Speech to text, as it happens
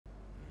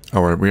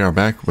Alright, we are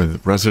back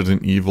with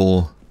Resident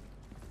Evil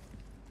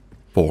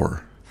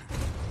 4.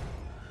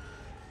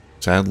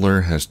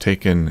 Sadler has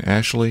taken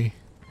Ashley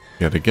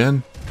yet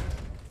again.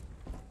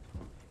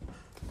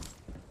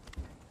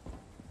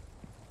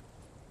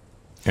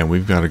 And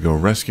we've got to go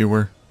rescue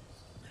her.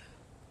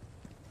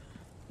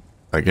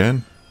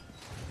 Again.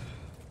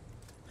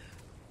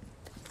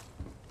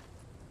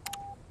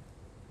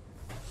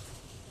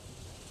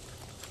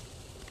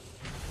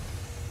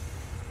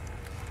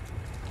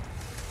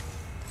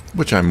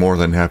 Which I'm more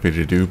than happy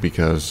to do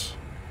because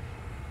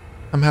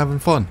I'm having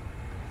fun.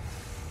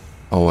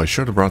 Oh, I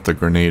should have brought the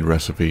grenade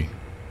recipe.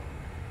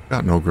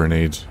 Got no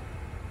grenades.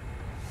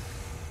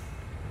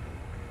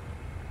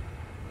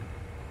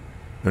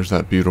 There's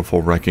that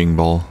beautiful wrecking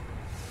ball.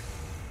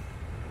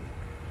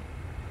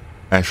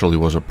 Ashley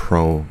was a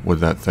pro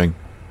with that thing.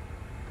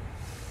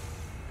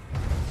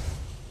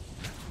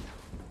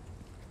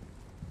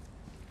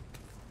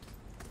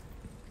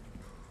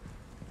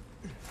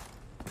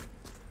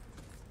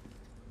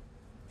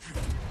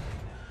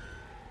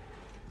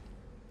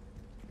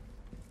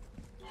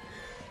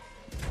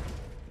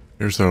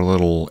 Here's their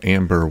little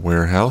amber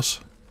warehouse.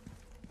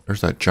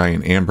 There's that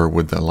giant amber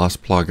with the Las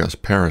Plagas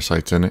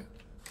parasites in it.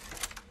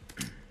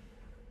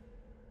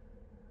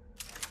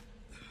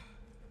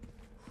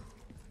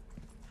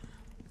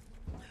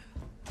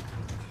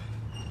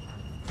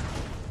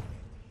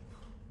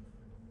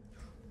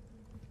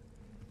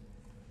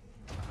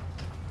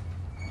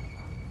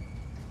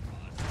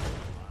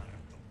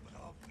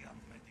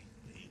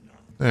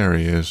 There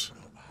he is.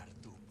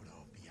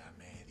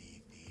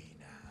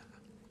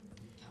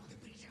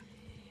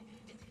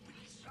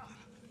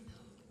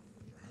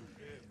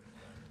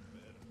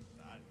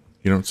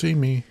 You don't see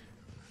me.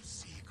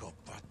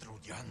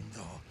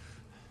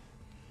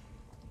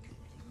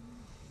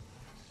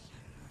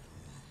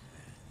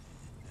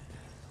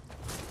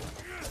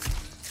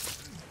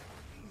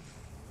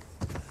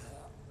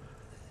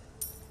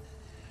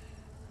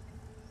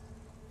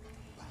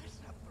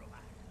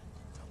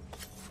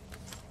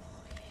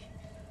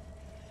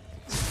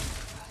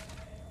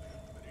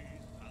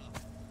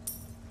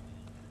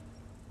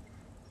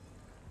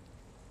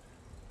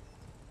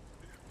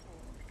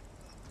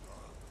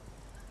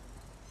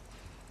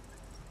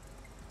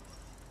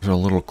 There's a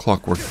little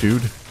clockwork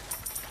dude.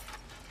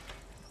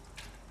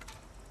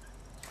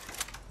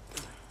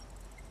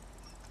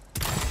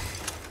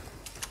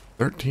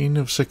 "13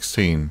 of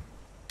 16.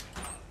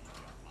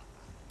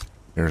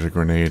 There's a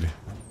grenade.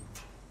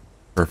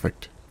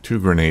 Perfect. 2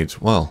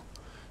 grenades. Well,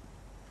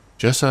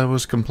 just I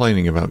was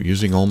complaining about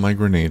using all my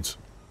grenades.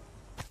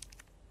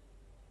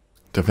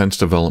 Defense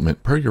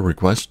development. Per your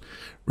request,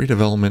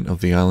 redevelopment of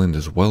the island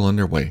is well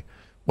underway.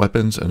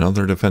 Weapons and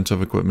other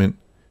defensive equipment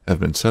have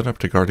been set up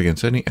to guard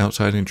against any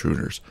outside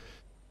intruders.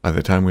 By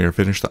the time we are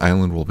finished, the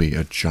island will be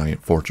a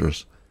giant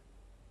fortress.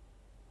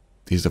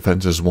 These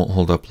defenses won't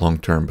hold up long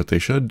term, but they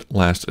should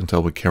last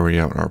until we carry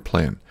out our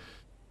plan.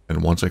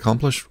 And once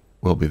accomplished,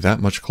 we'll be that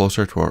much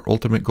closer to our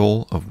ultimate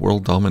goal of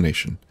world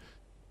domination.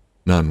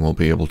 None will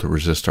be able to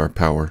resist our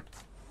power."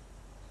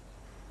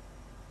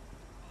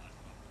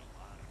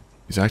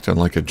 He's acting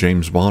like a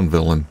James Bond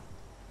villain.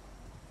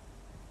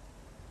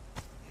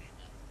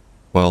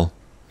 Well,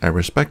 I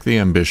respect the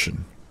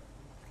ambition.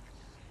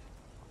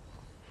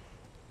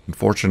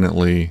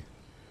 Unfortunately,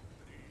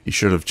 he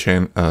should have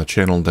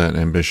channeled that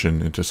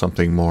ambition into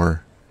something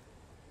more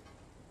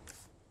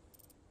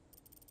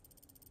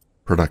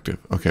productive.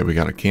 Okay, we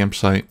got a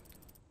campsite.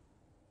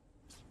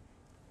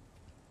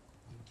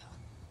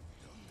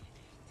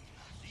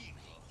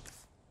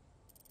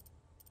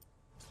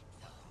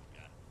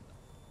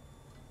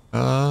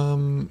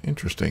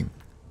 Interesting.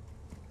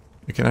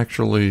 We can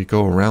actually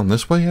go around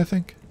this way, I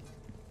think.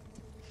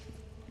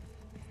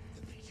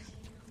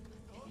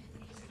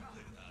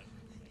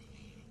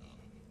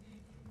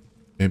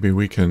 Maybe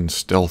we can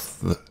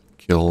stealth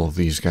kill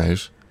these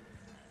guys.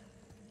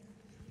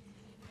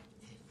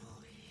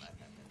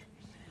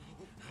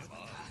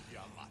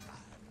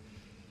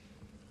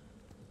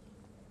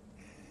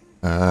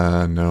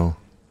 No.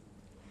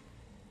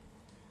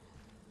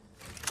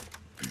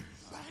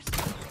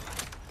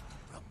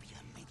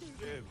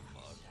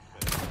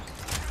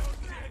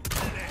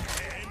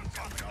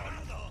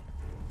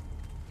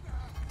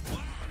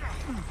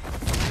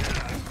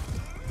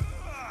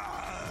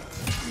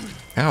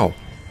 Ow.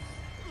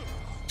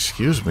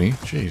 Excuse me,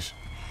 jeez.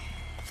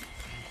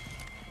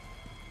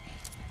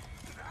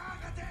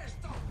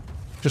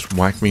 Just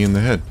whack me in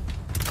the head.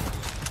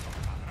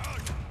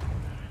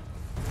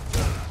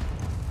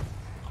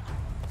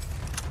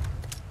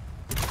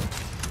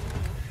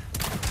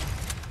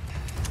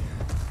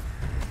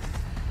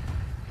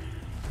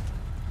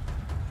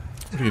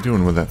 What are you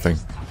doing with that thing?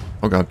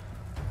 Oh god.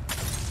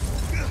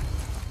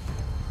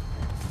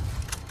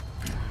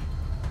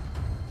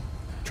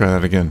 Try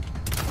that again.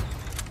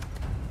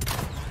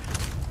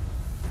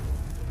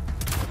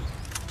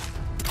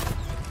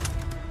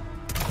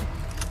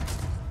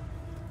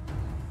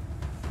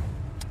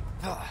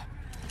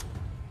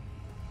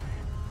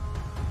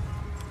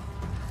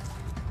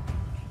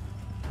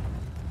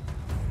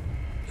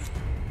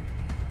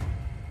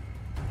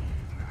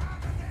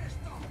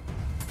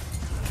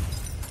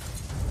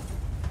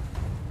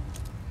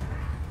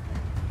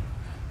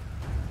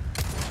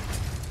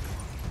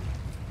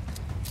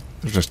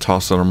 They're just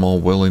tossing them all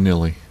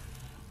willy-nilly.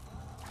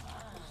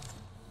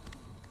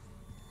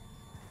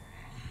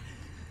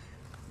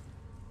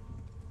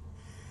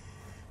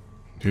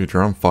 Dude,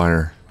 you're on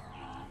fire.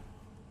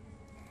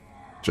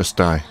 Just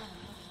die.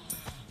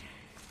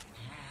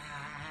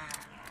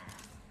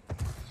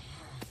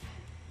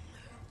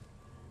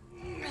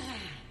 He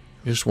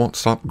just won't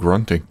stop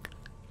grunting.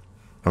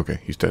 Okay,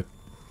 he's dead.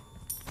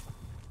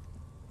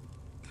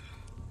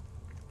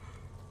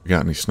 We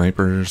got any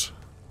snipers?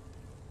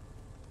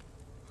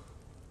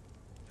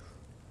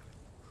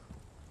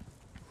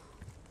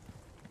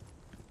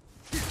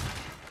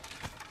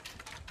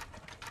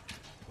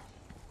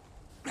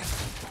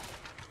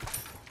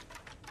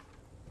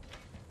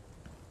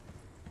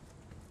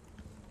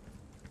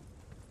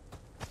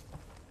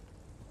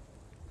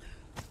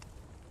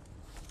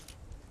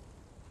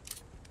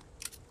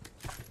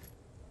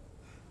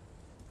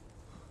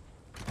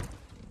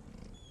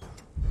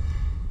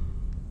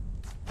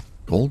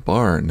 Gold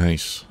bar,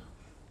 nice.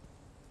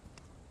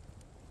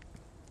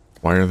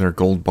 Why are there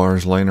gold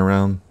bars laying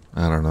around?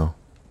 I don't know.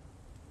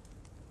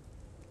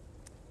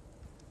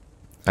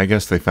 I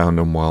guess they found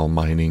them while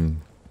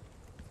mining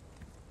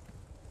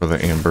for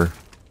the amber.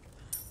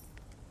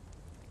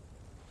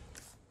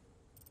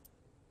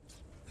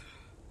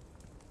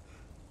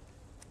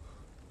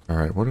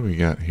 Alright, what do we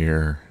got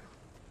here?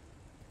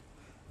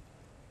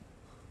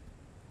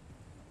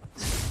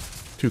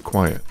 Too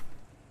quiet.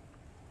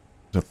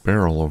 There's a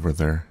barrel over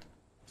there.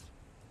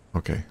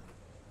 Okay.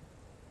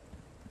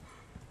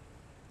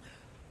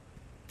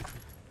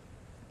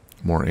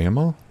 More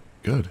ammo?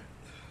 Good.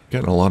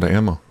 Getting a lot of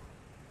ammo.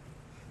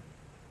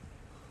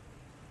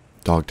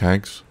 Dog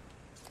tags.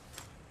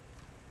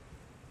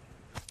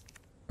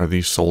 Are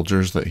these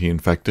soldiers that he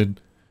infected?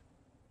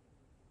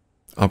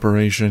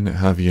 Operation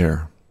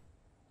Javier.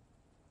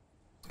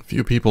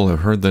 Few people have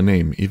heard the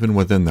name, even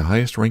within the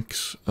highest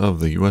ranks of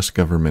the U.S.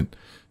 government,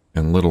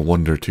 and little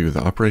wonder too,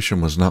 the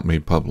operation was not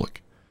made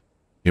public.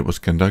 It was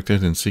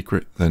conducted in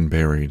secret, then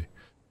buried.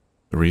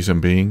 The reason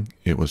being,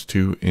 it was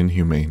too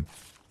inhumane.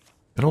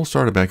 It all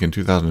started back in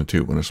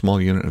 2002 when a small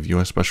unit of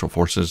U.S. Special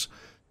Forces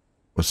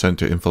was sent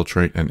to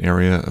infiltrate an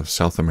area of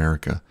South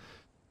America.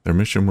 Their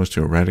mission was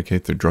to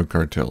eradicate the drug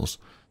cartels.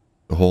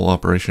 The whole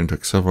operation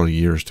took several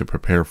years to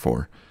prepare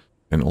for,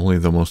 and only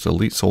the most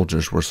elite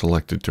soldiers were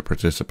selected to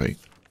participate.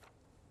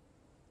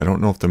 I don't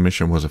know if the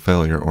mission was a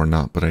failure or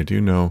not, but I do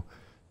know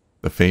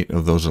the fate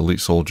of those elite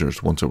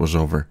soldiers once it was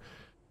over.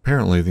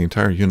 Apparently, the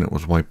entire unit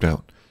was wiped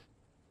out,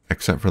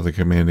 except for the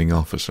commanding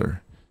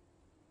officer,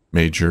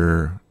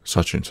 Major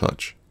such and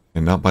such,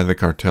 and not by the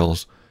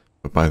cartels,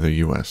 but by the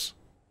U.S.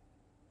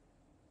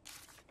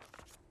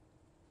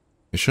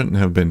 It shouldn't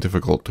have been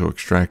difficult to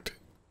extract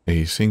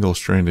a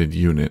single-stranded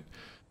unit.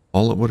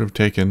 All it would have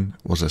taken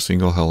was a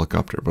single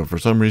helicopter, but for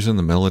some reason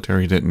the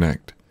military didn't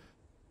act.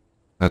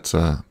 That's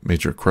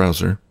Major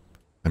Krauser,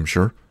 I'm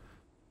sure.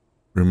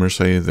 Rumors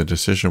say the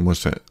decision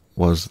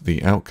was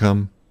the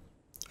outcome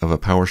of a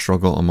power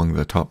struggle among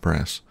the top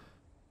brass.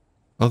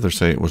 Others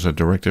say it was a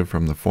directive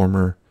from the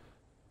former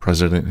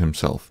president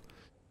himself,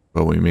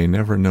 but we may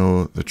never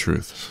know the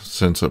truth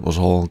since it was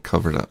all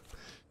covered up.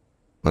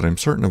 But I'm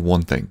certain of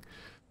one thing.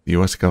 The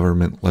U.S.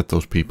 government let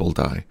those people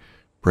die.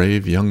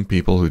 Brave young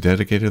people who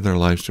dedicated their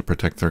lives to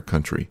protect their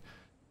country.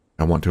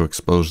 I want to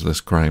expose this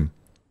crime.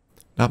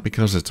 Not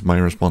because it's my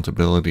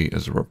responsibility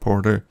as a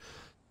reporter,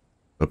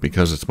 but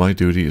because it's my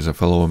duty as a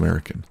fellow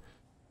American.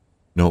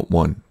 Note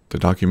 1. The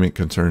document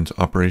concerns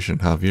Operation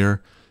Javier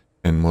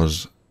and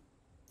was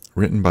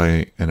written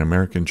by an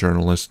American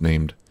journalist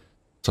named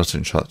such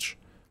and such.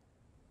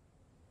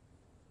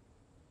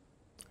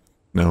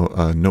 No,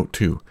 note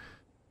 2.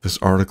 This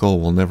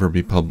article will never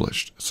be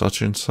published.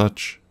 Such and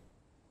such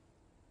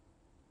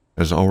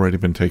has already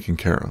been taken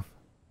care of.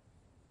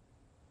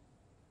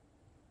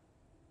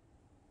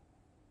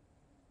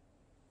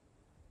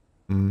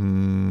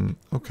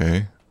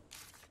 Okay.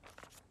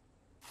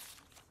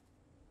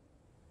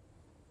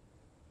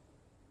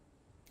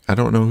 I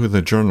don't know who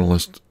the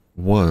journalist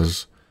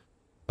was.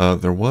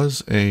 There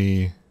was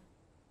a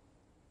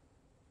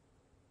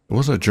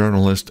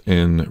journalist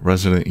in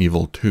Resident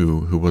Evil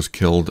 2 who was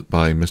killed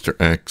by Mr.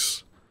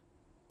 X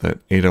that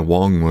Ada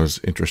Wong was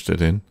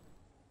interested in.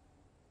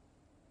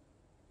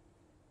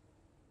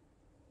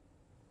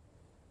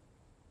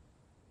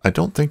 I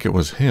don't think it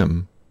was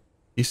him.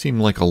 He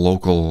seemed like a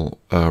local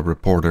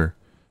reporter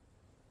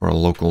or a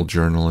local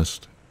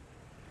journalist.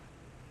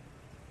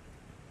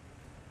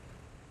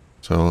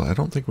 So I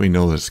don't think we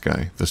know this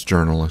guy, this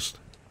journalist.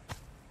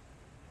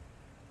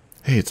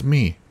 Hey, it's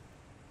me.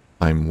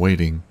 I'm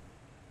waiting.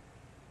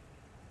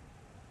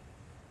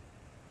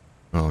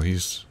 Oh,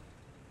 he's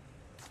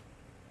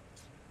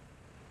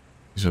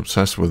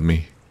obsessed with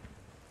me.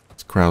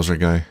 It's Krauser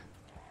guy.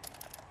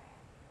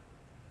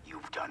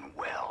 You've done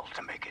well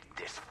to make it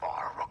this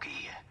far,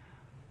 rookie.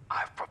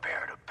 I've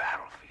prepared a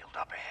battlefield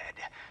up ahead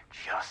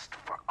just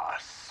for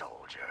us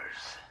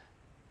soldiers.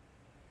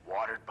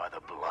 Watered by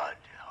the blood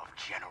of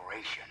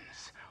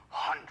generations,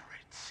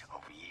 hundreds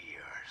of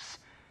years.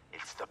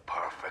 It's the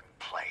perfect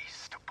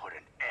place to put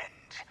an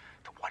end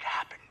to what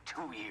happened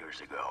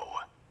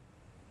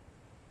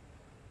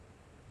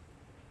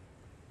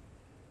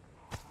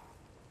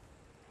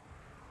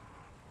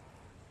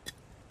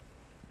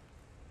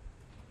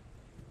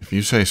If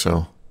you say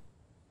so.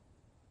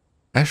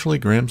 Ashley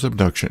Graham's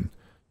abduction.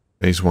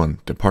 Phase 1.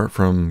 Depart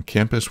from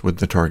campus with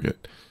the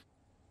target.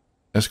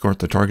 Escort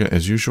the target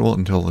as usual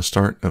until the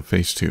start of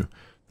Phase 2. There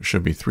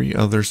should be 3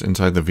 others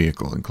inside the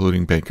vehicle,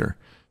 including Baker.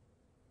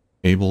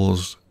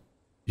 Abel's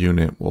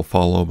unit will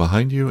follow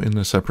behind you in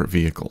a separate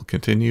vehicle.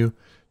 Continue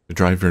to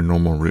drive your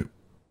normal route.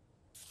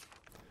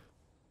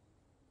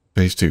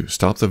 Phase 2.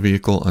 Stop the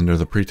vehicle under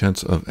the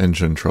pretense of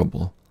engine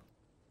trouble.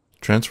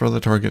 Transfer the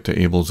target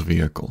to Abel's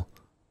vehicle.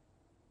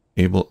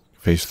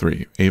 Phase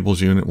 3.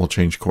 Abel's unit will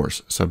change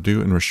course.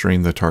 Subdue and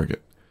restrain the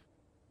target.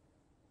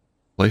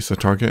 Place the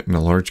target in a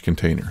large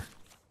container.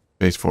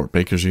 Phase 4.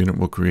 Baker's unit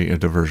will create a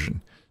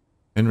diversion.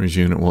 Henry's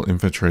unit will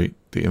infiltrate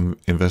the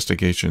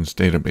investigations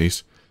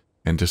database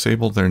and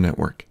disable their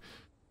network.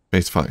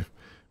 Phase 5.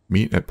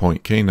 Meet at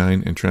point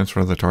K9 and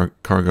transfer the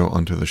cargo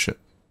onto the ship.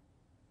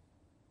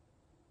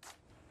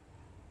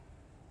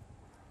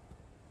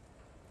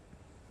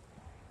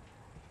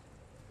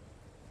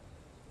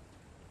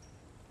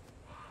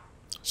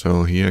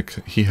 So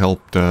he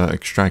helped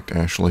extract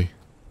Ashley.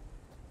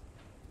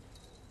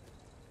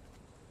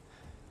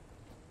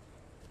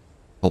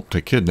 Helped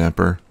to kidnap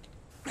her.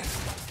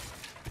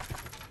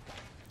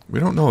 We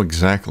don't know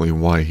exactly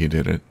why he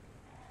did it.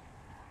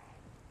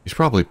 He's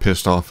probably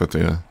pissed off at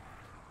the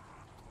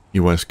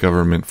U.S.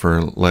 government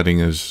for letting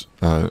his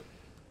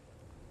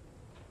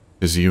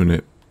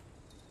unit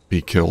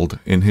be killed.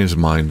 In his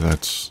mind,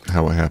 that's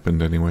how it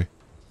happened anyway.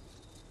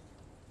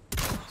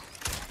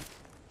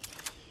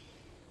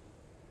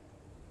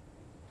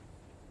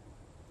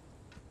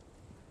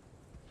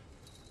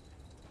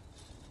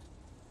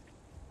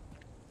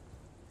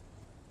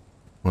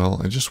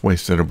 Well, I just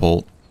wasted a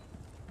bolt.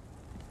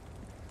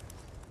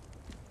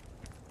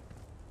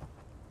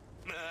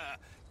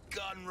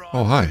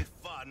 Oh, hi.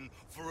 Fun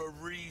for a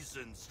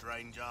reason,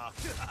 stranger.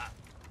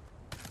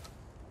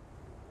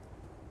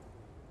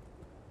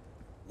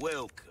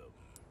 Welcome.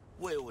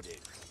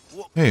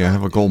 Hey, I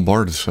have a gold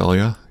bar to sell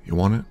ya. You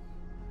want it?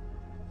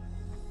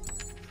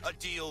 A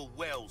deal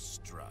well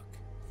struck.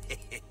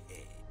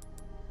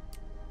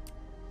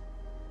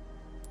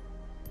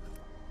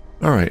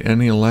 Alright,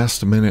 any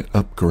last minute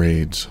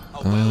upgrades?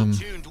 A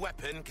well-tuned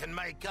weapon can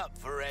make up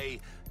for a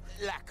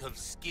lack of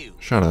skill.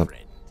 Shut up.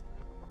 Friend.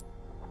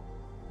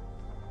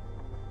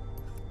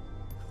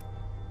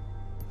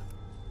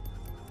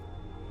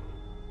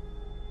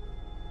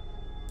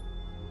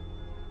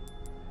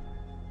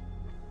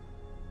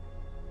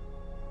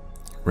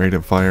 Rate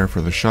of fire for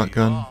the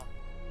shotgun.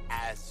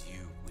 As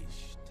you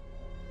wished.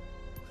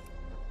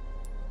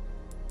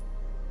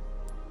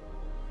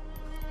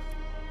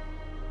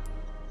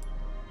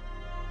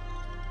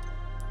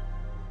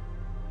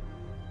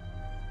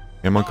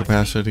 Ammo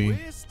capacity.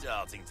 We're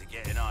starting to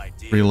get an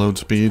idea. Reload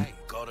speed.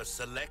 Got a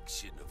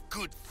selection of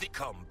good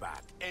come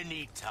back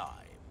anytime.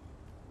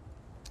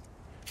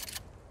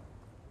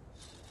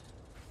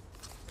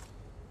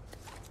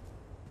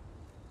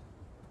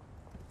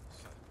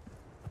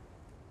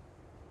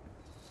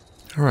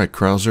 Alright,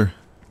 Krauser.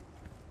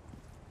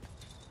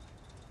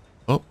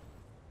 Oh.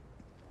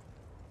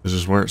 This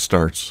is where it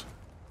starts.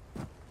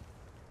 You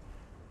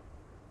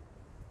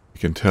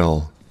can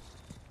tell.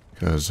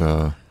 Because,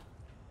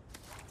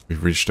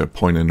 we've reached a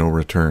point of no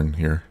return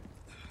here.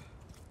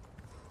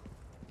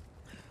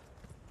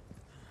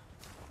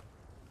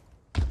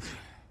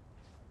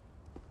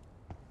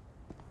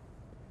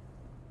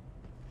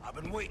 I've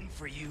been waiting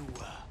for you,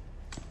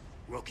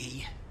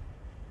 rookie.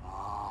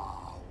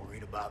 Oh,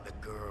 worried about the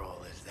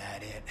girl, is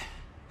that it?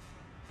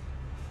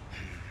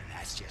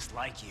 That's just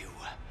like you.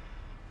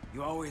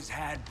 You always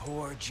had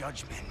poor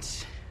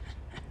judgment.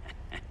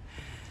 But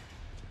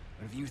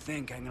if you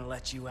think I'm gonna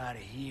let you out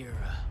of here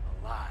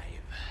alive,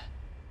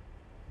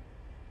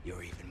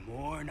 you're even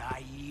more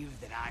naive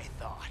than I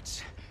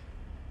thought.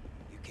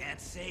 You can't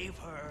save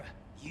her.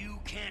 You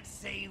can't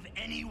save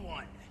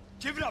anyone.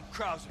 Give it up,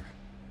 Krauser.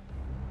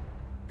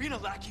 Being a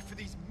lackey for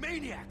these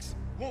maniacs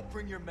won't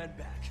bring your men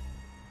back.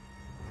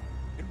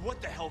 And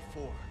what the hell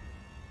for?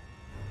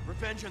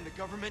 Revenge on the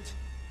government?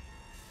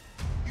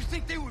 You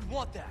think they would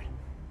want that?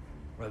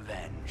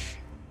 Revenge.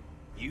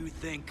 You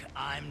think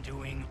I'm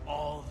doing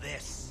all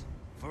this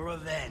for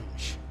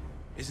revenge?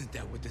 Isn't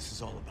that what this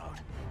is all about?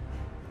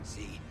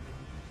 See,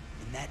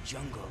 in that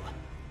jungle,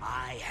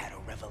 I had a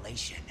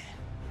revelation.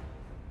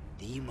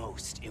 The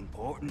most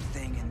important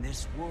thing in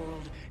this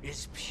world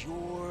is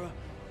pure,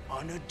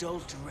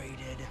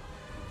 unadulterated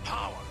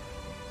power.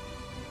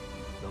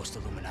 Those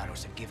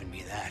Illuminados have given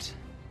me that.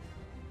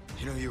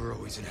 You know, you were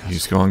always an asshole.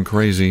 He's gone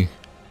crazy.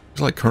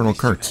 He's like Colonel At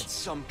least you Kurtz. had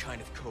some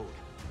kind of code.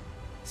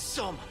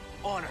 Some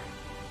honor.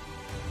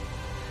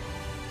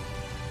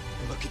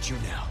 And look at you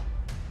now.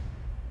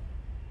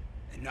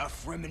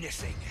 Enough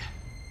reminiscing.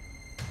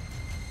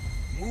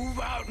 Move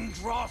out and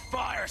draw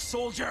fire,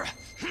 soldier!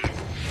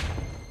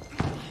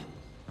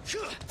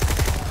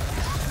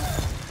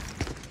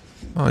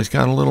 Oh, he's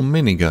got a little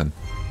minigun.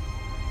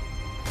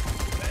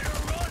 Better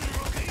run,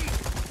 rookie!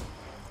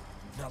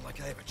 Not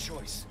like I have a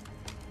choice.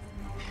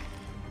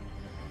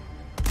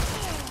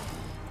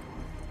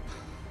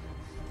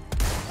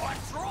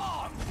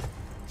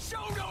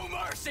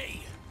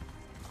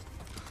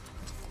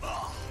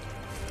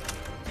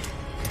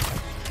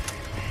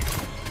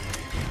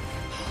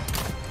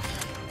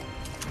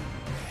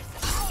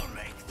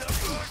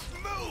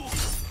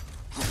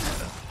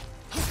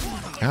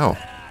 Ow.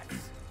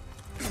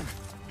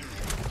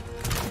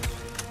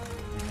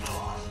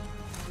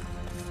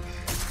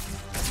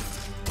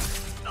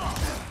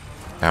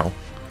 Ow.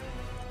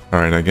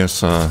 Alright, I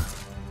guess, I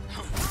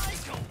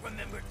don't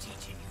remember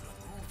teaching you to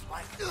move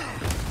like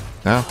that.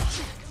 now.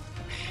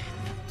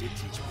 Did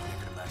teach me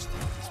to match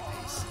this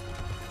pace.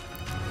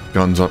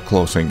 Guns up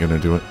close ain't gonna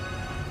do it.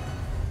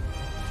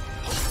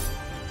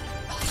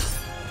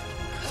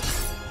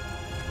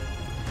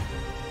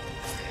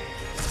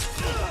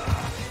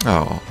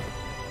 Oh.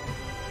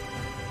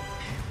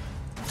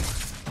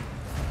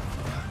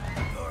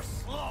 You're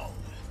slow.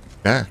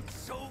 Yeah.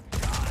 So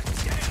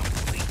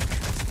goddamn weak.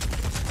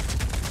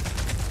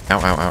 Ow,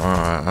 ow,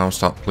 ow, ow, ow,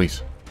 stop,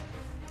 please.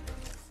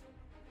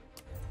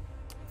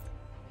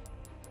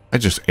 I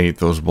just ate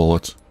those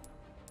bullets.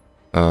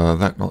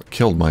 That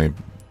killed my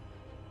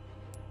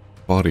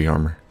body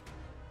armor.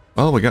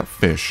 Well, we got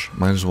fish.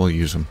 Might as well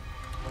use them.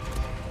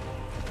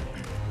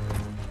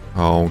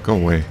 Oh, go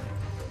away.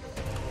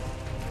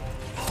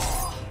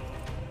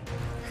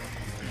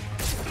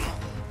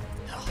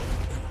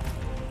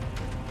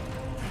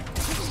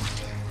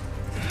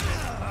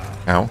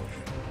 Ow.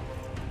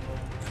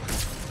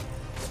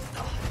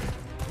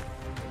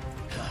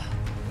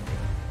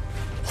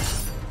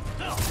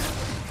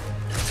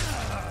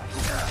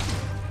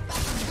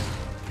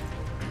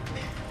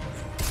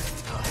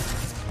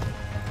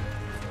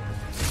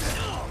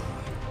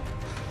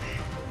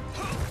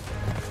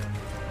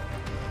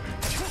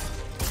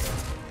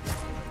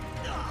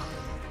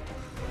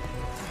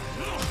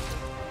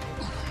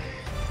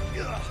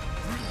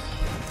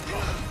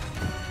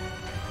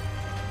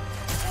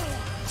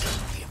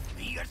 Give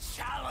me a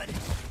challenge.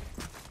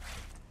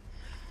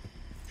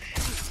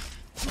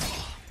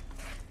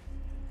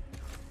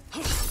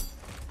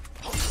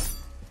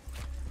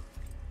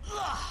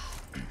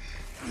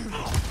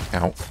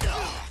 Ow.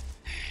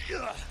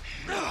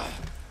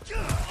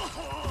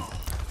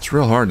 It's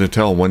real hard to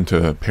tell when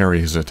to parry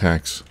his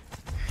attacks.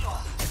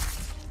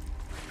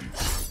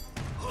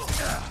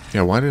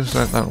 Yeah, why is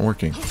that not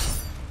working?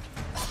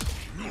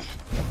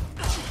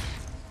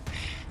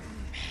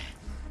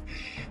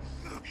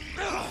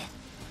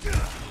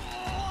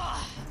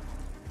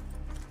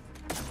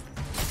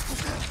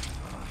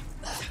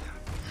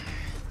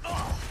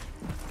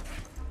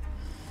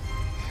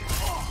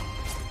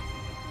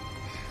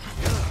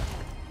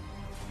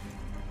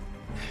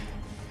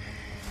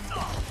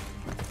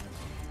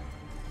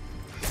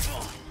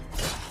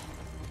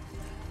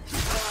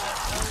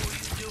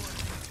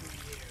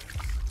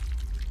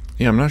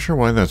 Yeah, I'm not sure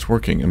why that's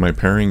working. Am I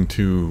parrying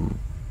too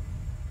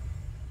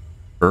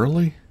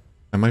early?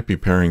 I might be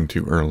parrying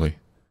too early.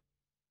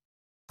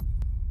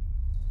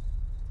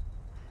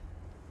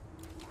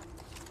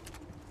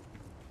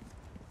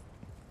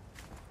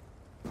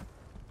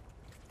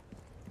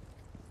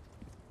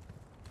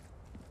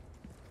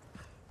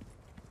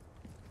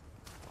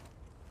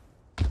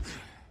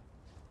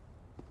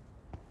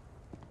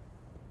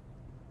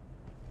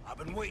 I've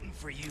been waiting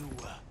for you.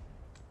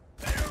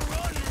 Better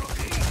run,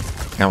 rookie.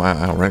 Ow,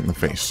 ow, ow, right in the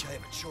face. I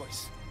have a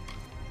choice.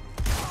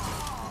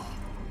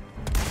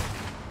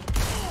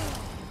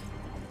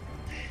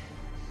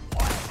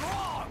 What's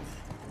wrong?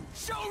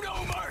 Show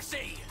no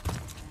mercy.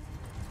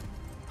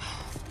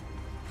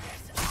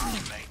 Yes, I'll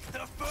make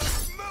the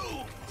first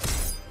move.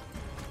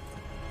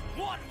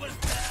 What was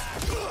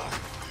that?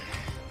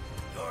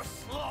 You're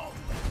slow.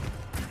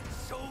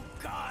 So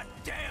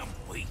goddamn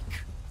weak.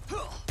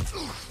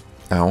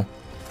 Ow.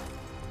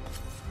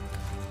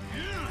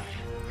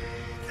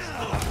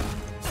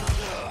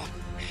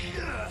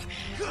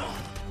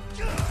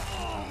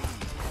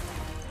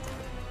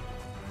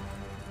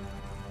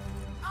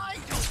 I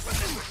don't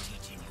remember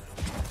teaching you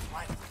to move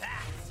like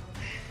that.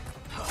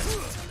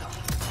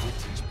 You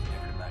teach me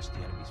never to match the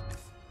enemy's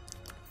myth.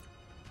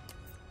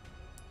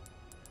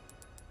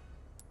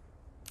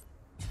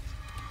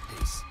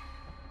 Peace.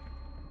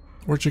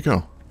 Where'd you go?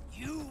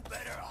 You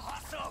better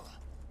hustle.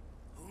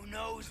 Who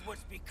knows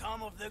what's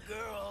become of the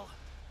girl?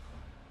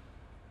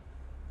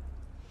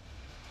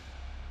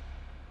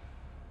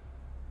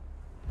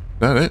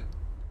 That it?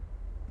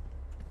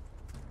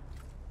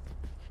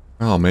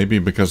 Oh, maybe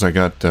because I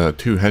got 2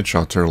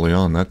 headshots early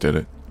on, that did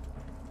it.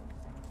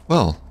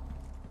 Well,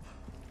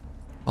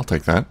 I'll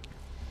take that.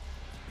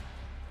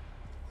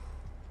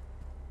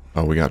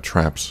 Oh, we got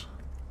traps.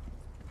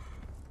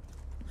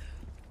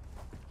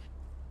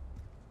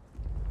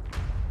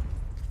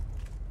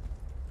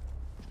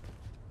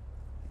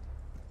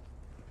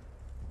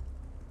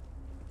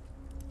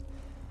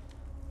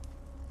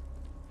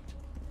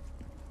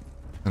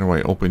 How do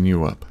I open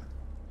you up?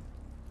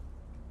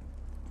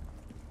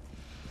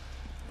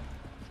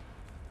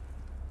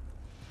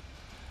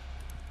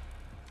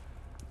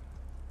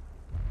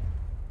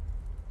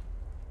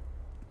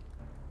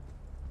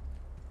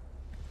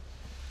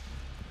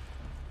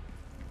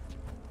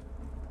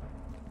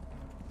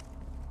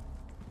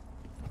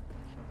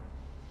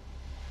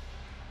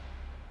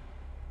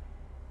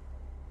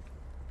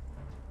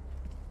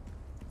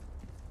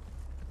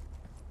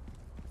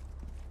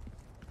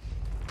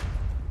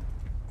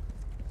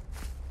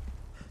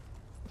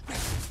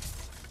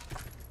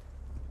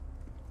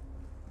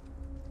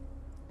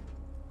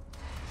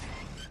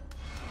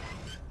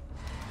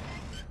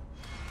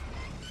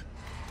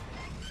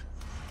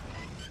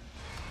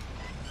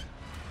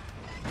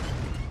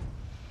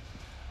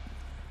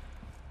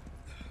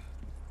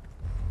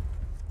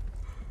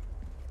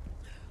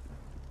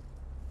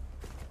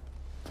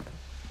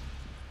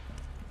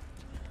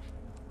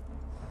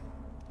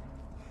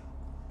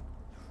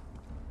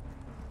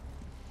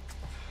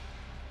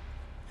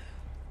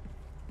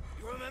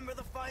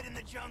 remember the fight in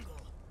the jungle?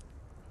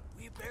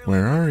 We barely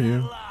Where are made it you?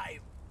 alive.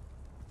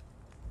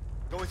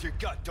 Go with your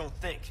gut, don't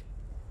think.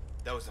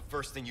 That was the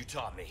first thing you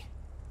taught me.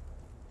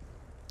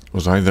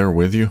 Was I there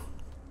with you?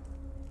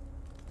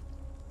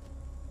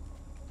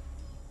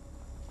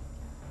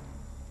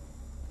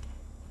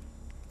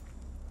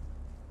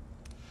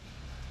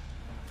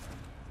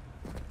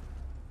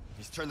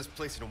 He's turned this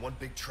place into one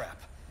big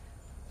trap.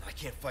 I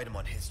can't fight him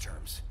on his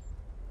terms.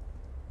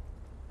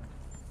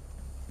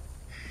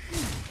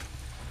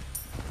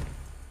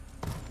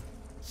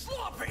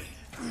 Sloppy!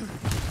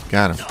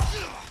 Got him.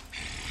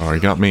 Oh, he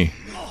got me.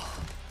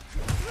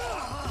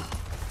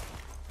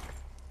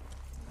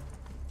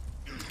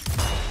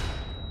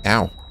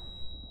 Ow.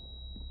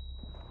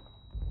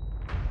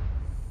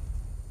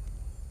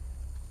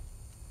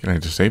 Can I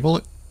disable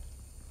it?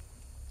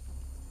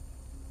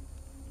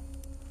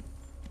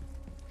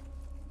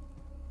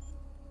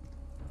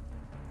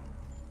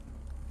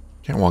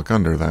 Can't walk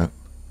under that.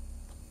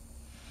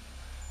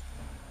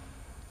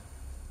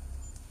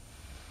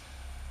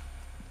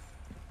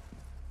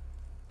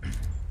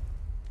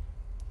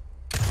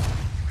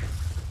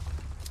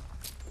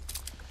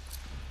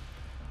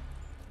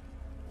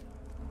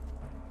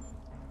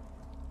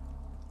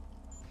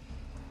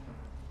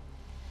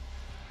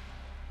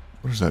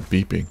 What is that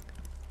beeping?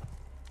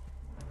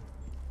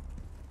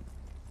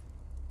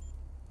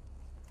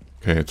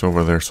 Okay, it's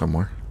over there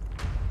somewhere.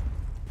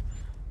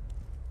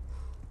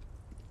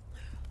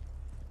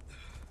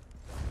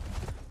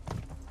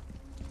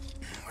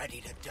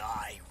 Ready to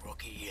die,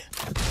 rookie.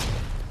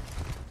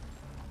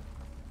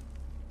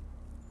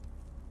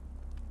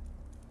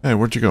 Hey,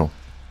 where'd you go?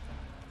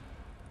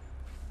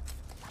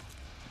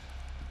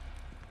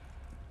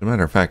 As a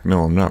matter of fact,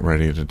 no, I'm not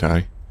ready to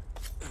die.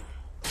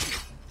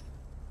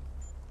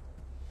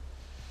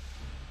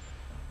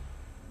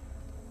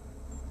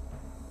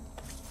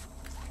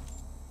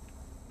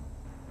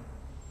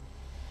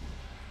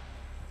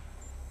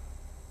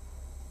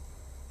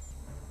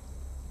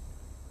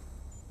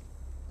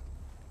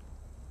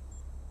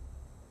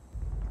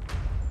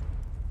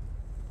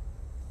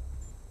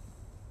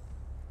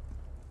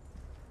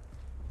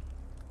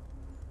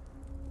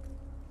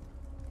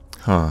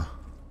 Huh.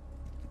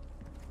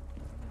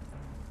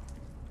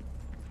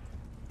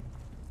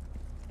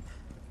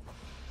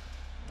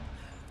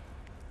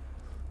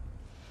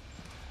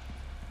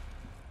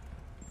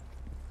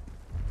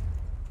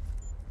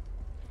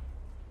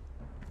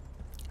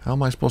 How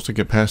am I supposed to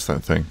get past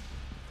that thing?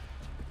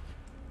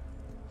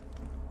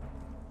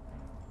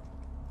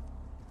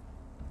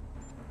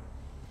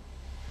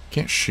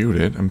 Can't shoot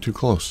it. I'm too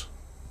close.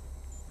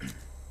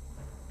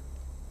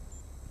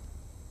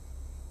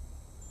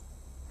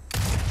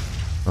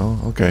 Oh,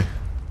 okay.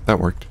 That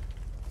worked.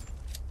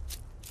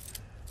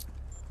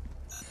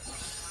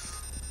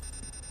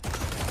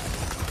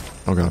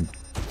 Oh god.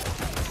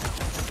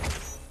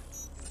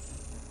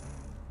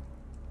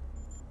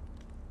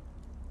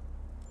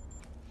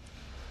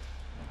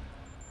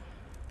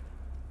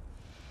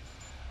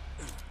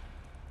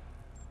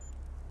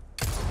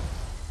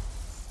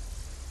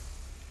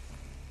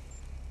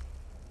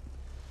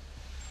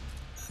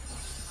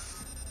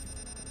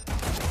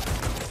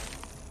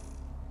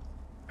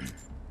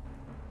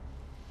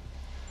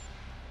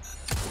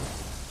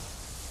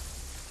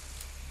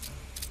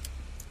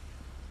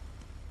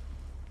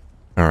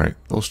 Alright,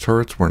 those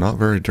turrets were not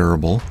very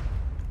durable.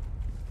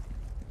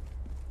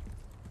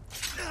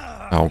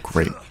 Oh,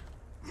 great.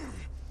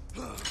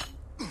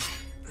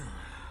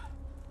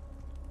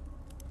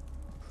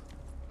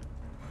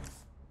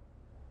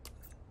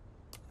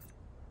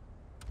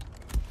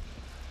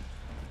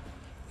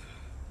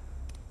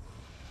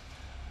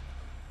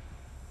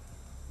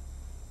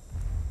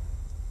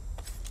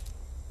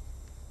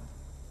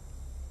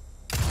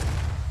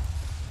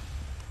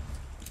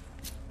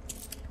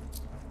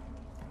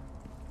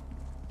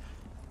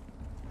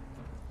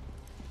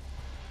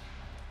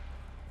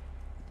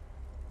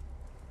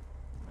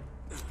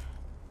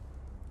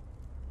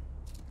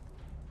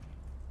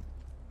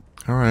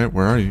 Alright,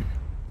 where are you?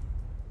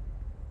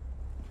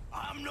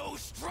 I'm no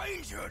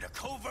stranger to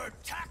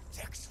covert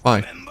tactics, Why?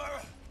 remember?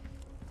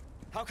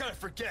 How can I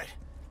forget?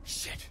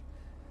 Shit.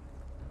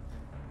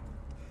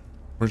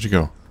 Where'd you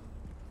go?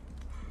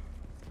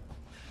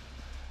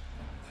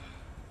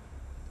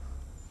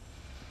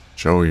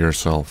 Show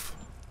yourself.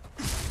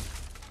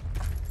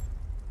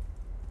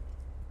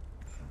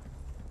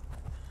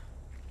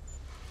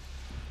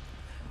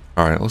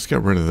 Alright, let's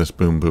get rid of this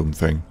boom boom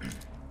thing.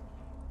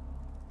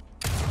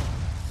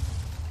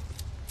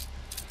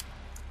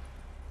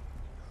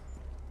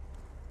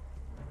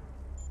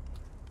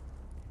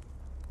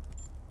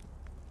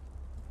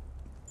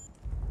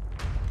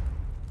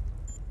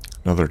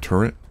 Another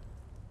turret.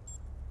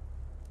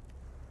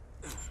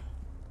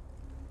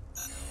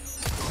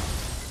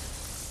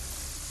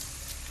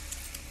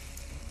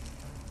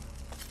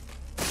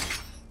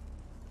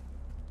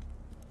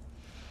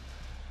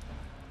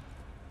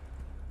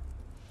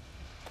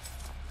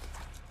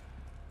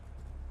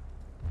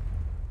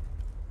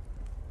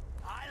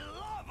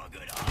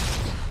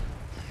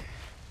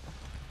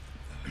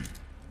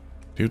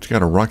 Dude's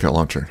got a rocket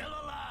launcher. Still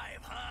alive,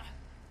 huh?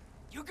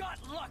 You got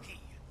lucky.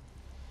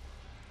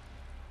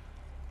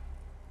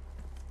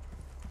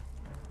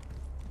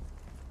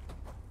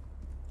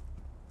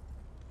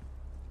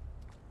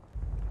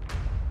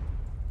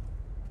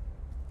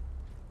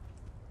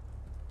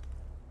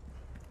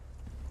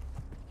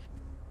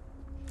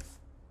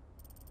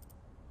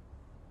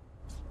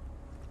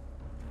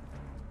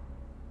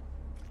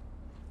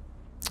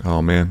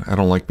 Oh man, I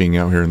don't like being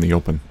out here in the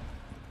open.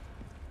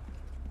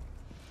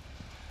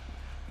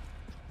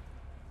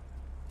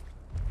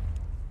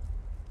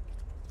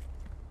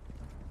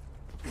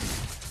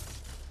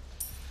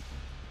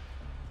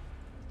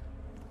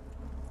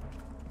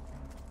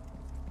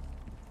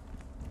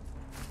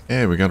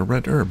 Hey, we got a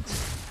red herb.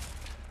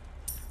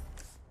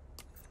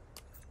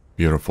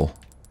 Beautiful.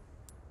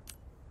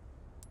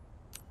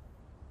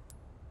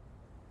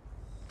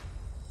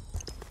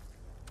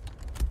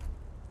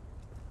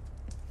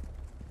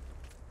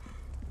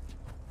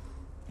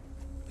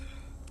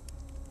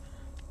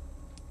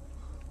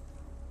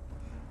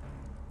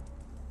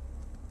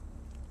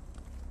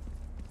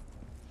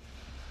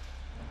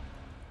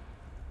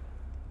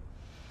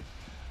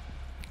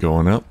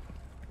 Going up.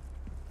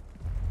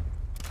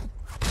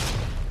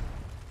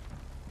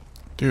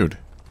 Dude.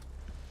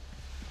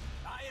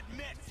 I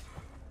admit,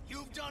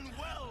 you've done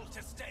well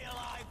to stay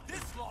alive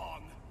this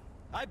long.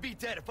 I'd be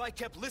dead if I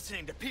kept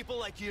listening to people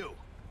like you.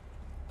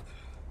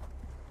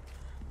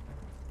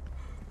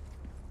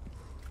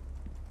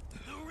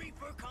 The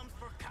Reaper comes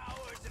for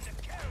cowards and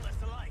the careless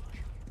alike.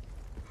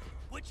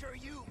 Which are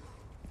you?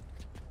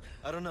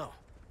 I don't know.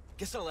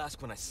 Guess I'll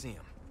ask when I see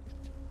him.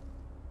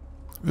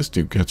 This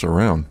dude gets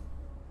around.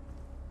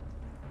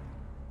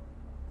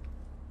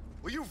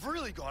 Well, you've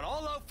really gone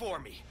all out for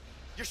me.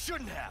 You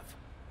shouldn't have.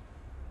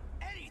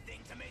 Anything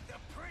to make the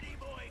pretty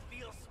boy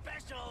feel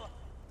special.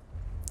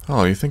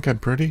 Oh, you think I'm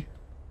pretty?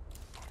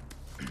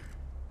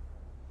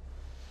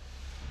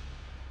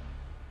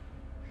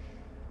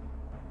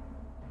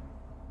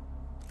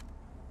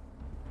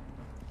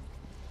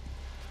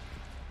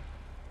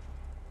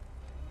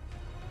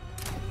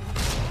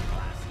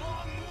 Last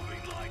long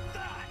moving like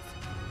that.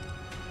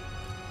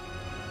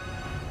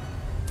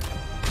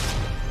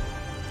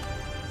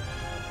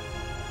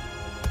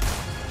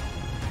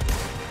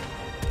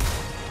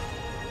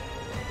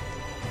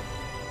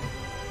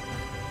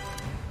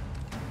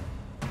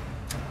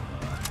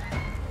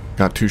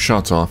 Got 2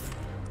 shots off.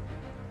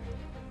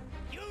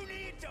 You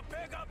need to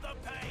pick up the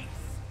pace.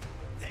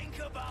 Think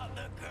about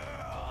the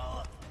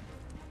girl.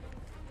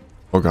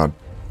 Oh god.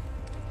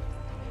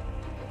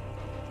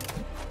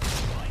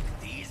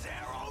 Like these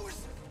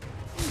arrows.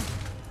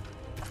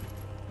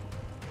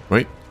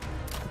 Wait.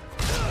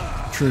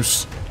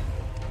 Truce.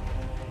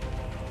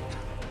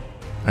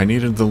 I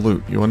needed the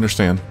loot, you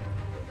understand.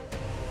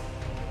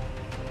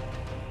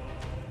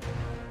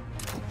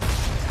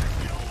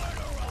 Nowhere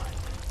to run.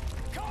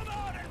 Come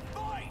out and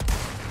fight.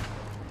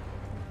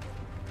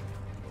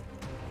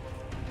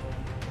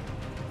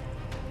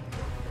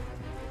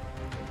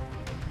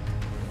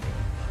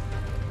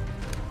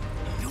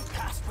 You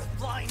passed with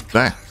flying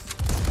There.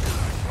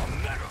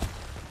 from metal.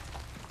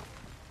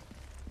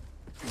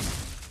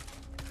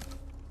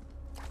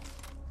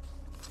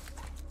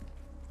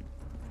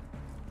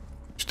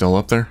 Still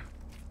up there?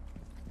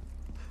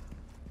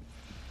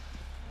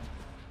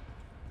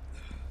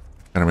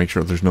 Gotta make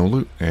sure there's no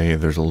loot. Hey,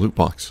 there's a loot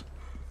box.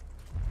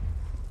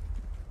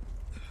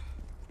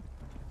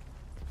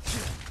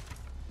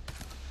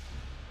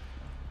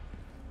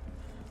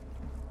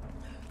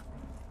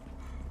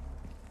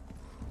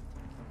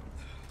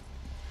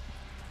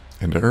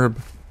 And a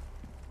herb.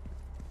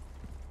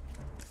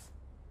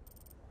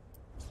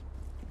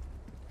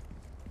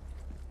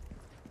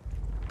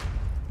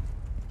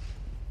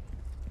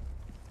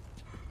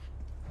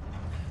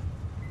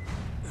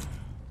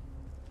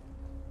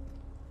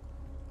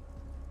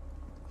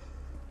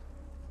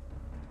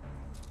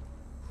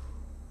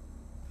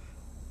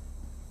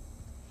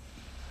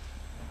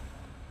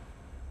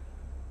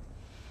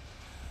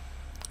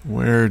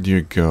 Where'd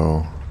you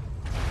go?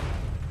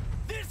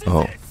 This is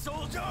Oh. it,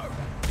 soldier.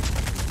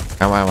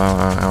 Ow, ow, ow, ow,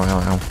 ow, ow,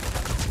 ow.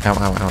 Ow,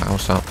 ow, ow, ow,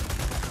 stop.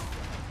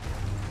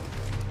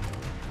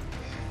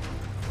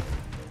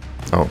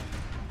 Oh.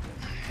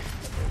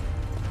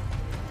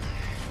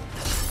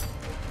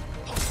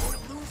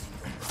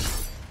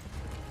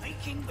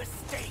 Making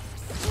mistakes.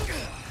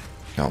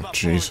 Oh, I'm not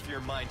jeez. falling for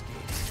your mind games.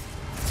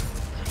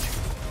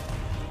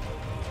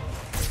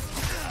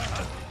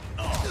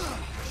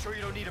 Sure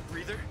you don't need a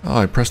breather? Oh,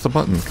 I pressed the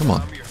button. Come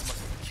on. Amir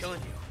must be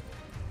killing you.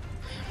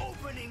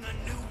 Opening a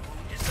new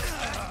wound is the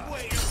best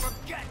way to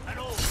forget an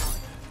old one.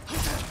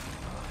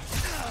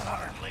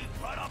 Hardly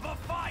put up a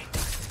fight.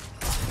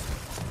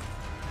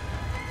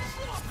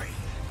 Sloppy.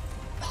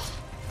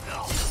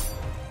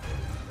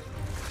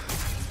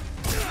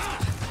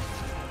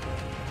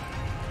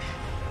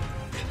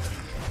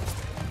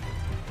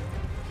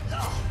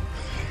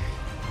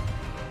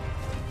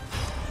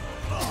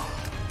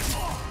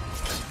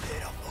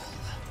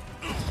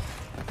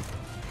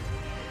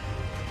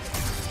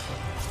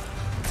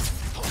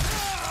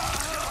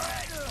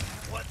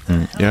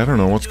 Yeah, I don't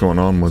know what's going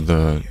on with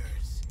the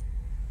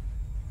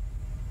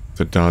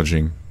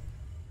dodging.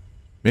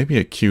 Maybe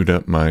it queued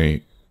up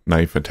my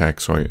knife attack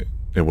so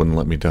it wouldn't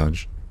let me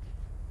dodge.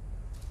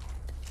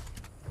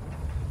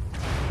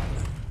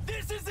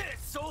 This is it,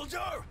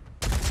 soldier!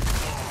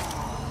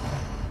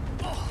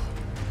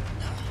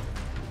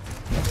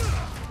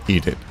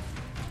 Eat it.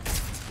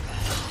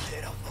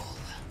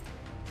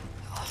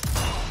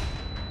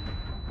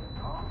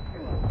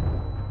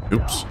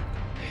 Oops.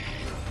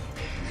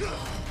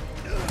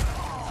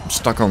 I'm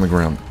stuck on the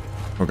ground.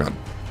 Oh god.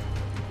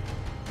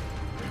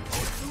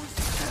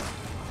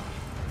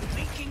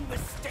 Making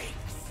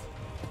mistakes.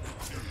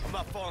 I'm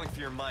not falling for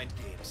your mind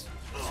games.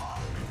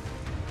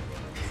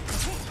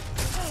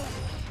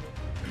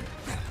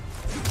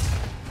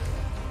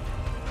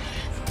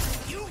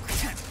 You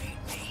can't beat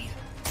me.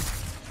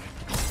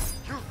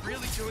 You're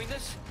really doing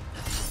this?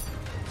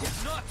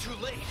 It's not too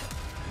late.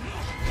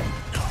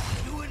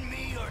 You and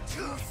me are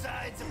two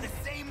sides of the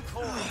same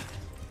coin.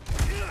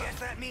 Guess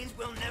that means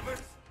we'll never...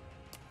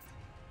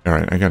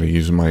 Alright, I gotta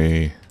use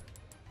my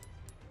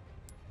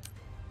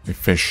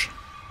fish.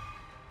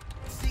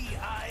 see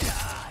eye to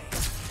eye.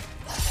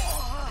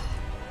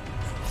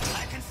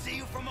 I can see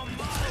you from a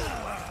mile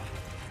away.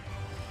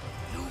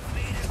 You've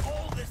made it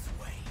all this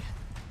way,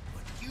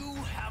 but you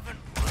haven't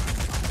learned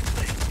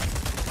something.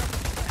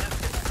 I have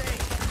to say,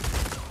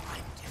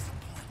 I'm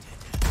disappointed.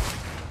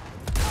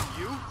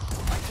 You?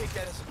 I take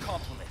that as a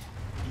compliment.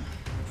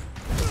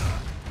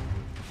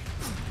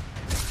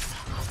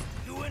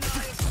 You and I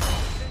have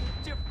chosen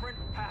different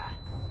paths.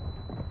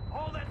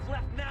 All that's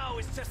left now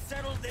is to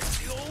settle this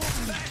the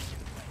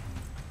old-fashioned way.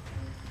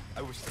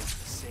 I was thinking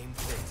the same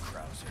thing,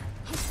 Krauser.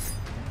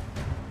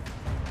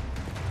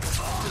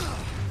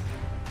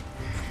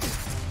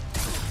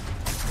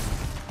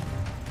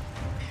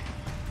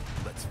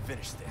 Let's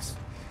finish this,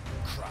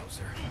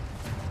 Krauser.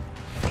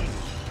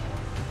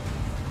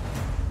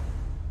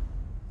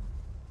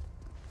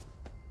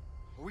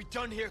 Are we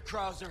done here,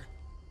 Krauser?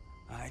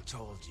 I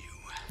told you.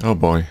 Oh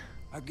boy.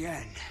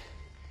 Again.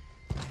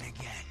 And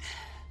again.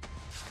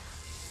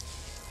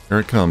 Here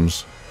it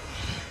comes.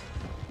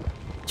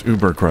 It's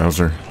Über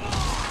Krauser.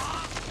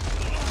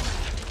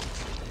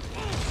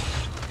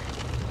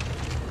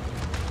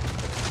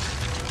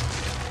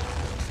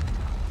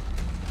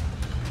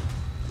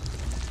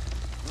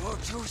 You're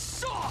too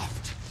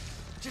soft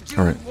to do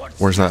Alright, what's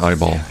where's that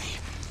eyeball? necessary.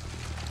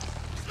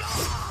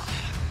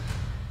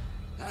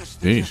 That's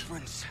the Jeez.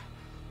 difference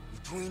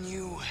between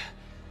you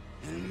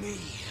and me,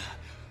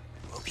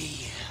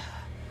 rookie.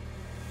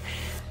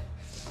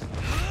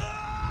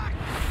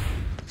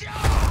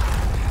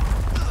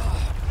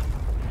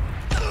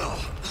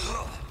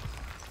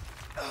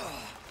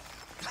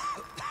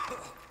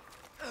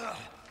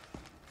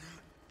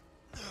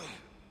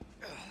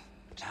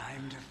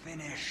 Time to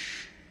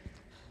finish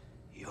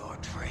your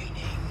training.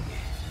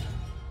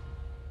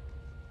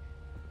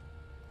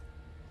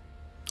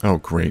 Oh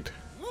great.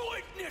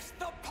 Witness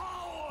the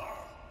power!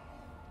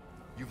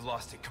 You've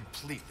lost it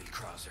completely,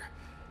 Krauser.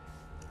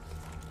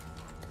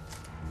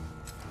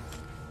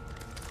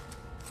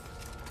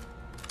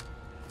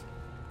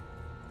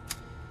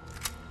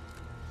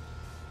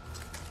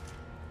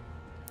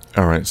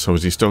 Alright, so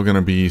is he still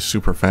gonna be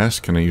super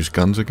fast? Can I use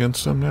guns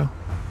against him now?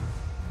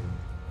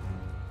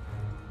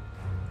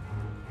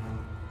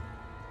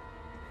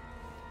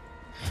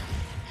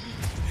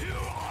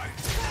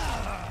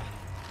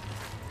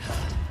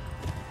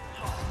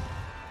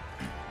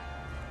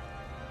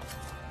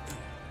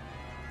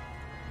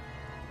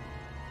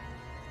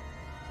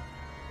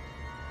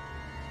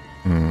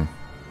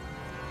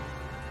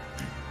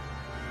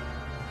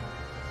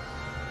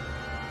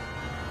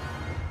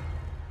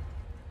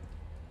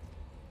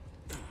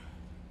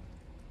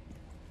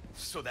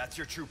 So that's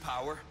your true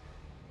power?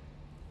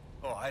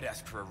 Oh, I'd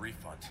ask for a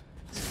refund.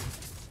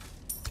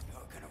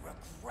 You're gonna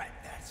regret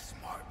that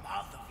smart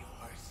mouth of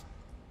yours.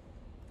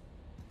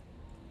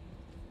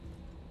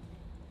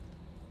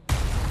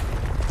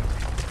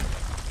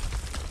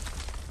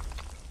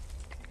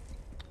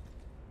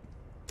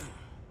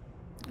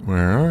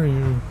 Where are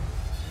you?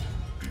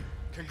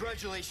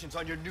 Congratulations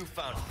on your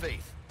newfound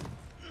faith.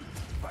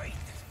 Faith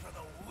is for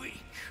the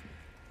weak.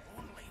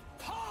 Only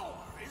power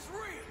is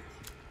real.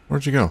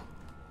 Where'd you go?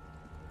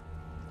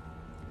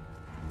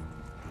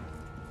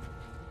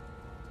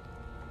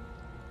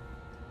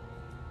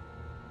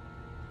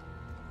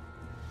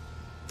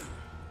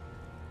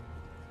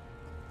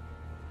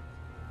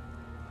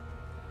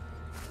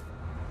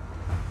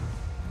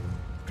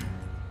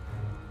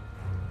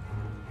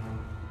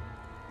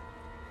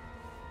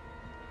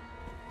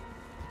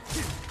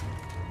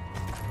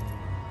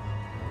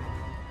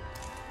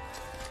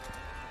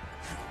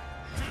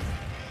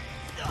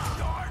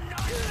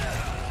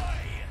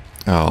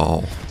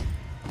 Oh.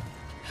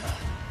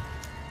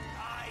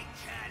 I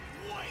can't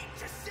wait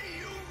to see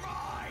you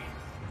rise!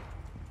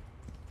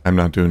 I'm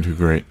not doing too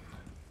great.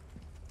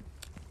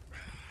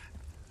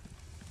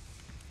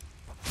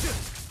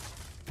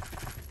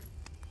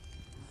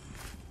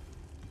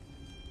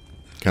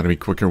 Gotta be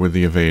quicker with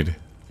the evade.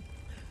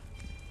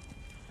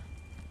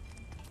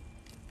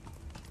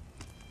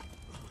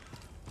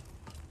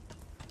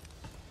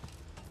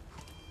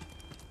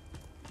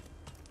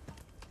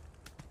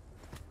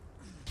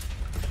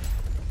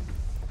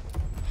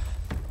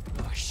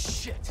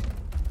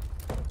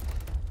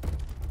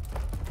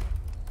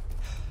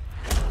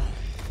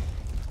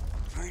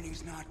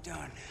 not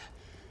done.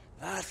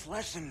 Last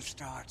lesson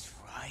starts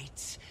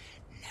right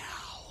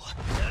now.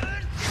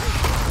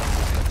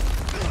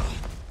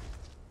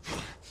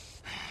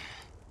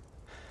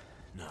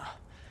 Nah.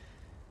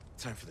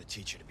 Time for the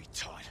teacher to be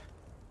taught.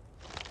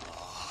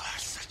 Oh,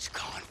 such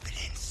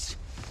confidence.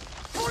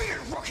 Bring it,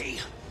 rookie!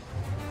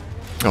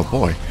 Oh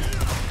boy.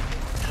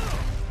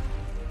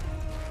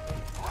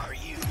 Are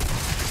you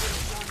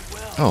done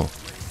well? Oh.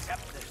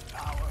 Accept this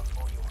power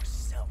for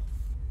yourself.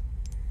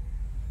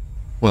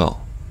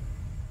 Well.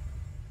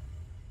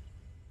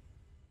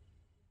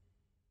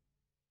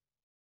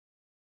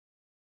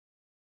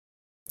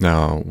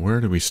 Now,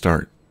 where do we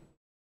start?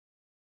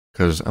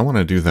 Because I want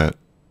to do that.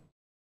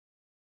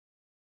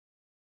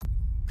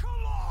 Come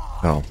on!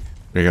 Oh,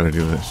 we got to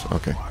do this.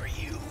 Okay. Are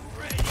you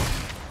ready,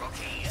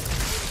 rookie?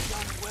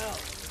 Done well.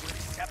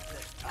 Accept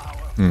this power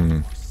for Hmm.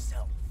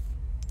 yourself.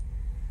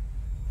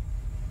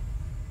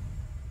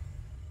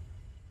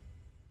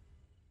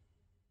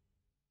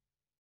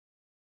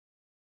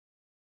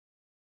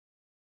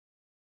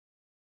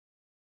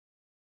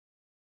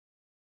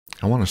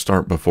 I want to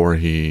start before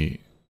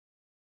he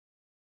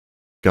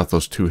got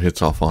those 2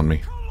 hits off on me.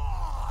 Come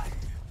on!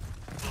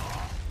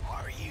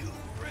 Are you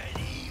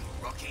ready,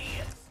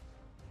 rookie?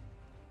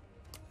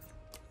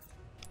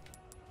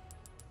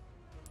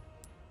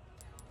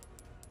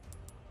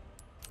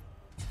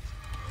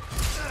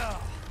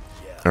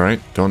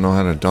 Alright, don't know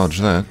how to dodge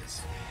that.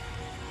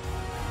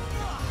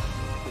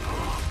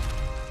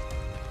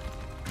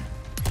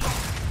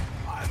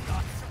 I'm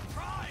not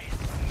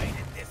surprised you made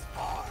it this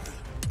far.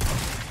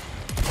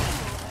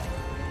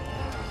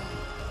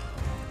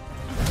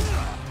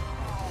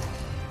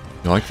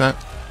 You like that?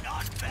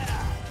 Not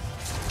bad.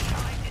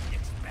 I didn't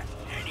expect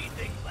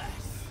anything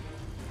less.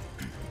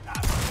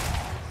 After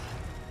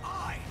all,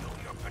 I know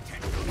your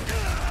potential.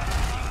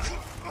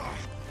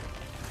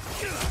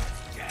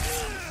 Damn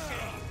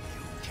shame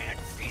you can't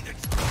see the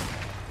truth.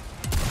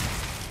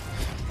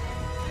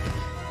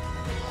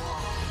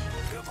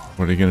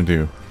 What are you going to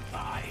do?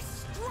 My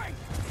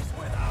strength is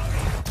without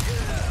it.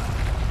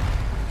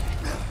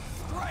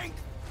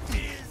 Strength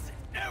is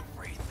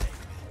everything.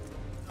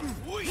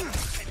 We can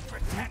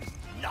protect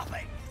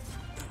nothing.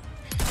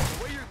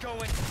 The way you're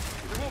going,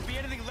 there won't be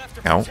anything left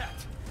to Ow.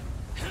 protect.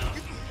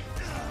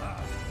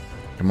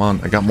 Come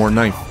on, I got more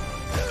knife. You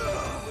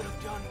would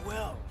have done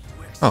well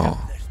to accept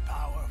Oh. this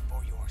power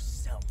for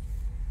yourself.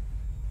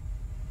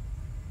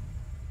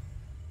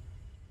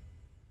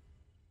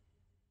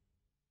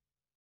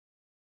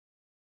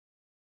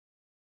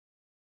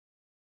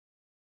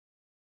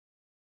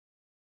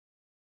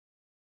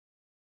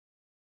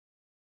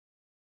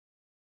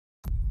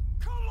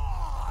 Come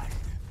on!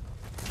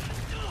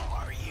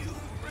 Are you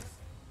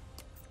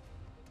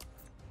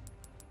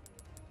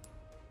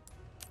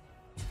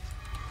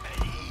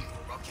ready,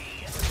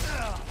 rookie?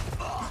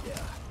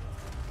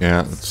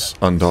 Yeah, it's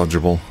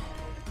undodgeable.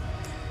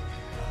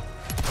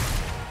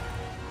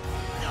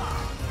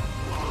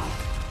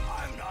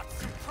 I'm not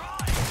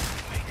surprised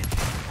you made it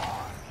this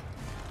far.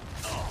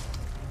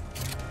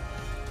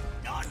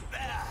 Not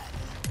bad.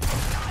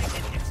 I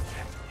didn't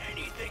expect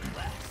anything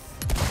less.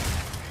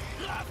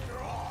 After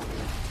all,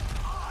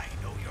 I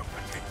know your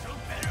potential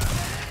better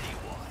than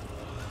anyone.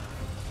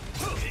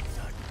 It's a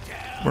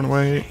damn Run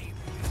away. shame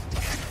you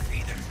can't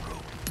see the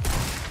truth.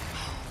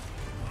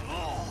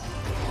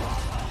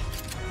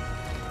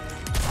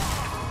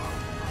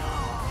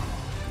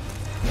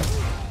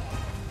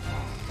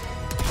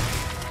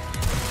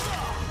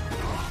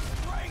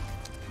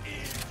 Strength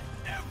is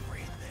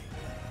everything.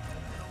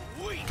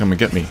 We Come and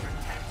get me.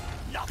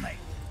 nothing.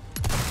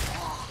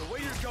 The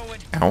way you're going,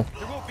 Ow.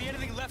 there won't be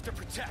anything left to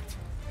protect.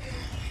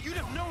 You'd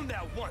have known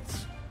that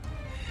once.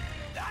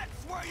 That's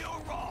where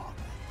you're wrong.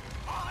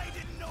 I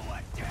didn't know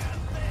a damn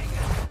thing.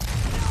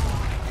 Now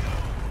I do.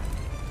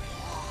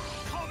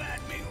 Come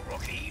at me,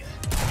 rookie.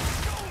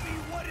 Show me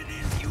what it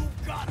is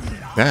you've got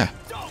that I Ah.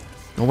 don't.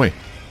 Go away.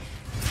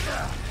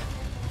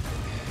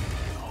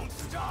 Don't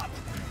stop.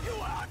 You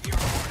have your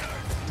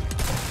orders.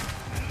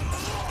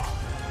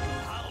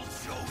 I'll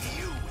show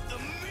you the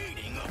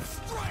meaning of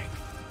strength.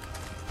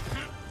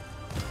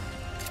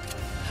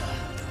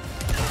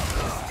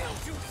 Still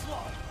too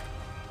slow.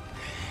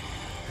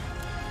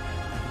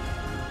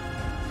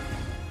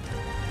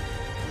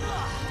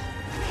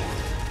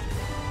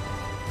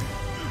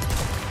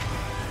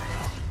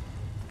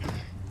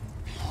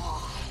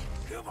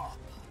 Give up.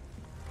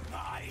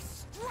 My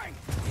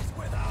strength is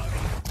without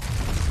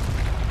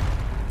it.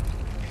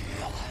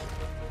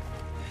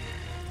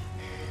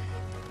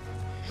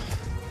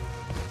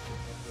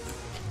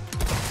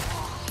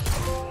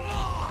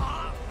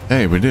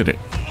 Hey, we did it.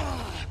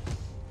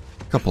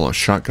 Couple of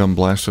shotgun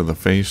blasts to the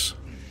face.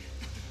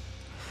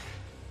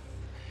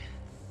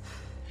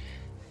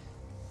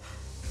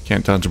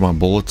 Can't dodge my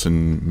bullets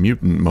in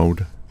mutant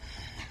mode.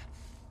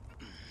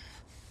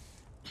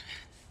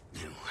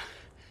 Do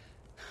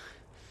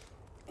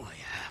what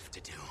you have to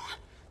do.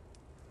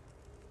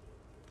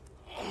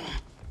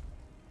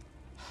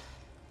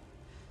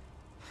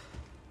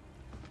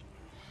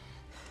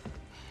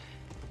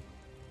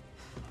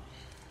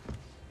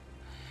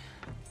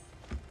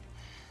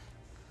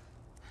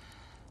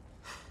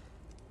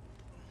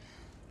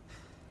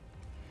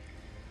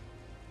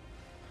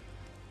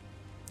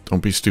 Don't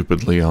be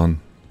stupid,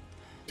 Leon.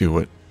 Do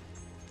it.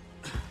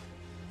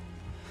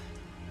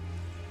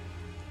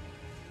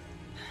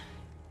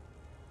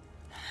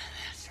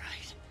 That's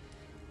right.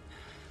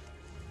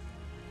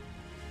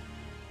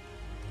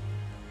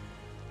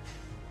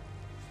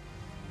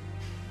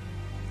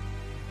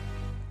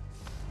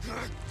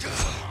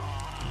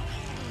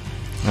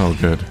 Oh,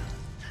 good.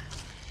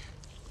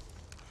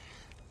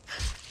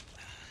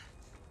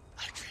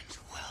 I dreamed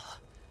well.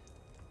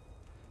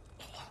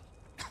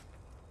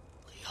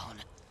 Leon.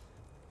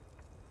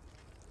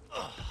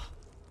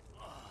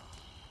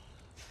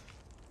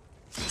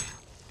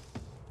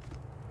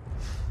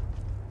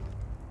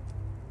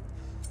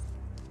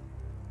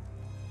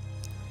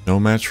 No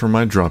match for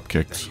my drop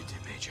kicks. You did,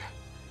 Major.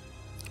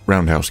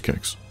 Roundhouse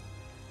kicks.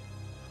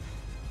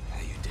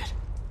 Yeah, you did.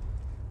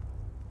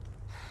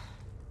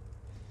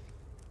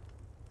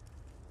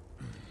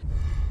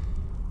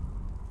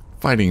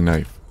 Fighting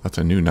knife. That's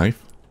a new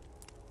knife.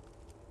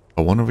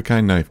 A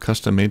one-of-a-kind knife,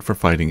 custom made for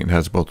fighting. It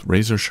has both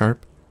razor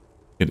sharp.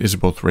 It is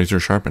both razor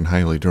sharp and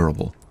highly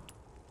durable.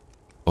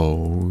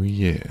 Oh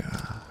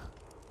yeah.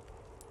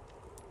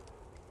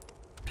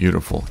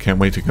 Beautiful. Can't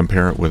wait to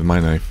compare it with my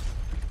knife.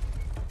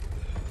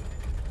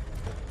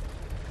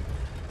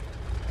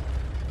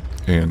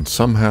 And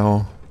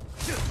somehow,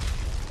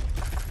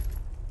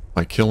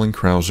 by killing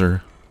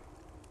Krauser,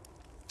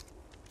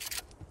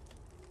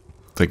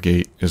 the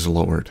gate is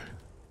lowered.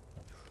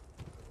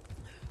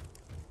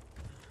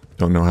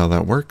 Don't know how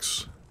that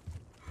works.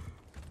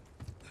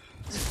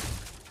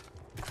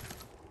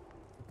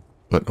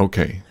 But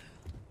okay.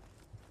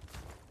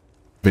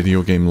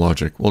 Video game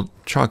logic. We'll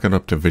chalk it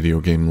up to video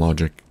game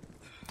logic.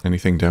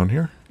 Anything down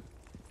here?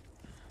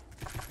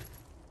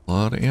 A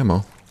lot of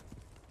ammo.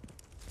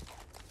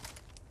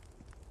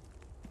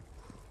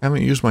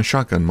 Haven't used my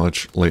shotgun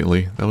much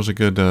lately. That was a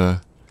good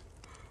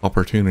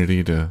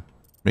opportunity to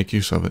make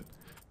use of it.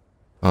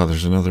 Oh,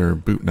 there's another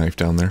boot knife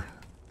down there.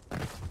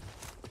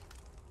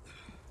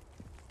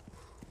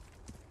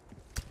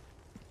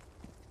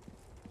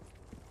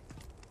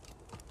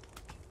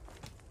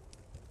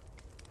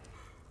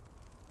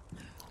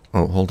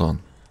 Oh, hold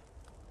on.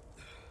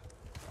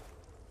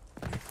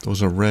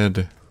 Those are red.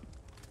 Is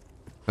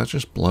that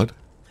just blood?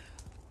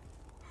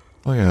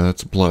 Oh yeah,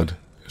 that's blood.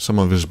 Some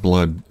of his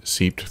blood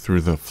seeped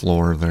through the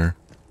floor there.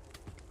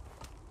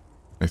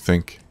 I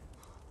think.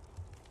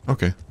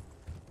 Okay.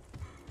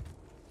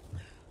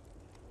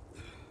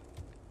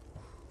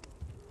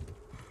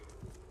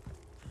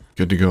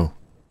 Good to go.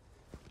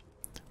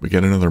 We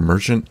get another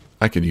merchant?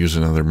 I could use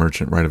another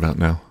merchant right about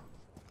now.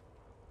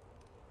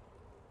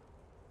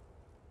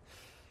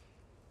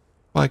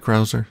 Bye,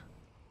 Krauser.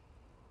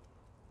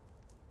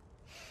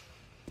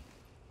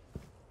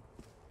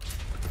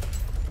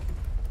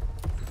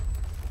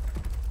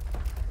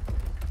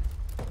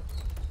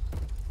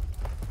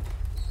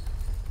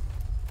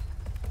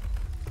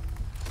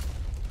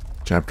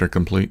 Chapter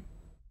complete.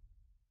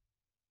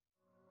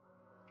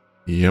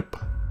 Yep.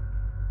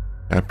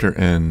 Chapter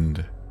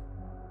end.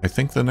 I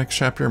think the next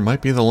chapter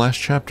might be the last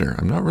chapter.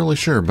 I'm not really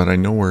sure, but I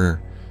know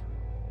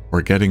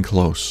we're getting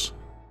close.